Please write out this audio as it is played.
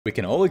We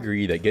can all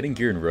agree that getting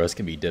gear in Rust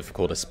can be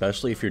difficult,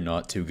 especially if you're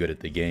not too good at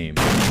the game.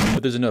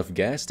 But there's enough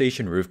gas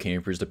station roof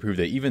campers to prove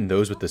that even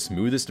those with the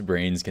smoothest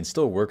brains can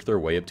still work their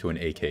way up to an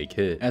AK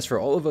kit. As for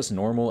all of us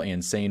normal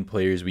and sane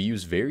players, we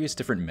use various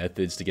different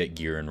methods to get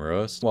gear in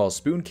Rust. While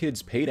Spoon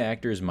Kid's paid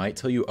actors might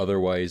tell you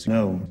otherwise,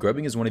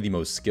 grubbing is one of the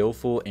most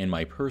skillful and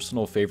my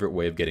personal favorite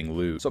way of getting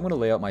loot. So I'm going to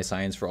lay out my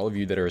science for all of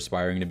you that are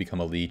aspiring to become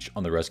a leech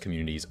on the Rust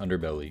community's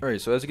underbelly. Alright,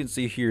 so as you can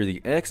see here,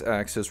 the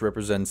x-axis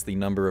represents the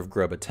number of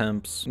grub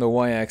attempts. The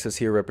y-axis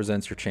here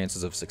represents your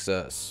chances of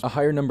success. A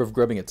higher number of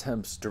grubbing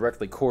attempts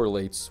directly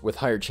correlates with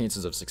higher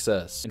chances of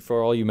success. And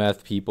for all you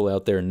math people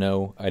out there,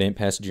 no, I didn't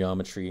pass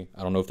geometry.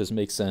 I don't know if this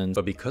makes sense.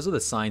 But because of the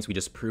science we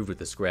just proved with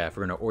this graph,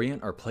 we're going to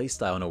orient our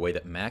playstyle in a way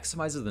that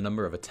maximizes the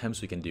number of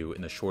attempts we can do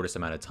in the shortest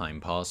amount of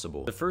time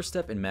possible. The first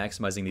step in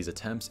maximizing these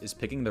attempts is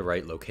picking the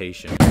right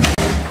location.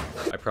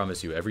 I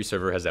promise you, every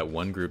server has that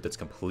one group that's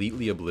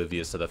completely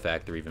oblivious to the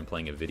fact they're even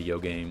playing a video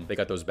game. They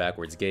got those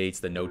backwards gates,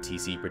 the no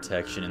TC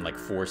protection, and like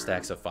 4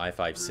 stacks of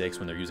 5.56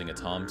 when they're using a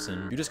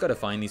Thompson. You just gotta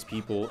find these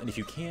people, and if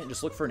you can't,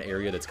 just look for an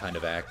area that's kind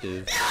of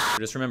active. But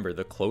just remember,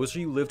 the closer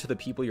you live to the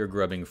people you're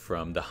grubbing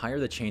from, the higher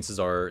the chances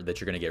are that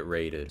you're gonna get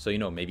raided. So, you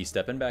know, maybe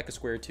stepping back a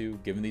square or two,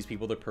 giving these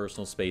people their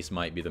personal space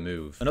might be the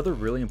move. Another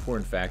really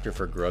important factor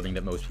for grubbing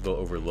that most people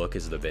overlook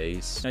is the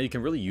base. Now, you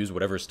can really use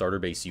whatever starter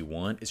base you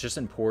want. It's just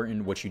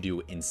important what you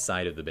do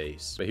inside of the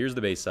base. But here's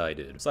the base I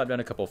did. Slap down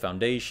a couple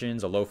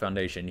foundations, a low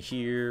foundation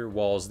here,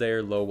 walls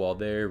there, low wall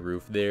there,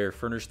 roof there,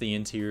 furnish the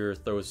interior,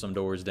 throw some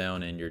doors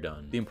down, and you're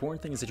done. The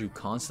important thing is that you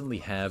constantly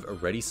have a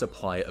ready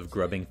supply of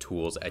grubbing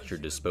tools at your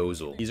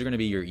disposal. These are going to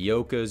be your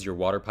Iokas, your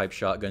water pipe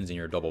shotguns, and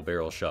your double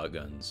barrel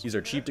shotguns. These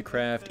are cheap to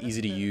craft,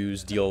 easy to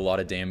use, deal a lot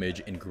of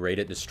damage, and great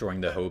at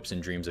destroying the hopes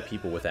and dreams of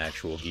people with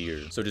actual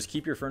gear. So just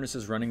keep your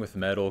furnaces running with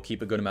metal,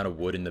 keep a good amount of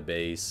wood in the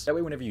base. That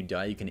way whenever you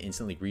die, you can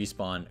instantly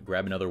respawn,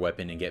 grab another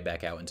weapon, and get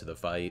back out into the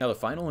fight. Now the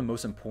final and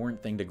most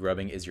important thing to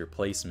grubbing is your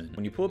placement.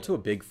 When you pull up to a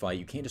big fight,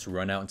 you can't just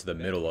run out into the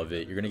middle of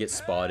it. You're going to get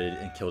spotted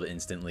and killed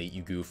instantly.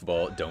 You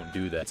goofball, don't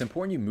do that. It's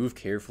important you move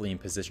carefully and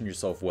position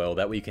yourself well.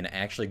 That way you can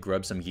actually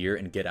grub some gear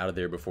and get out of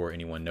there before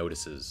anyone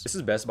notices. This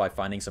is best by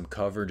finding some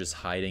cover, just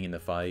hiding in the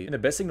fight. And the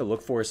best thing to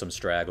look for is some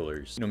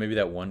stragglers. You know, maybe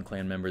that one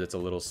clan member that's a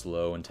little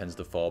slow and tends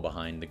to fall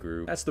behind the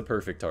group. That's the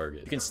perfect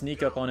target. You can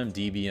sneak up on him,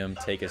 DB him,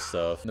 take his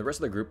stuff, and the rest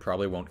of the group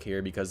probably won't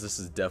care because this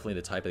is definitely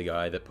the type of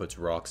guy that puts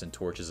rocks and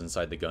torches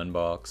inside the gun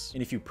box.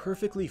 And if you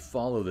perfectly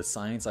follow the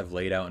science I've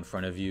laid out in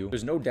front of you,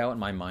 there's no doubt in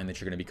my mind that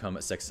you're going to become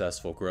a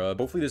successful grub.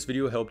 Hopefully this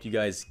video helped you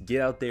guys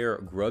get out there,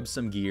 grub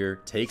some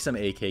gear, take some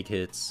AK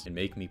kits, and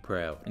make me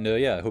proud. And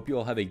yeah, I hope you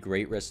all have a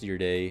great rest of your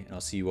day, and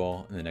I'll see you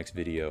all in the next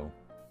video.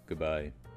 Goodbye.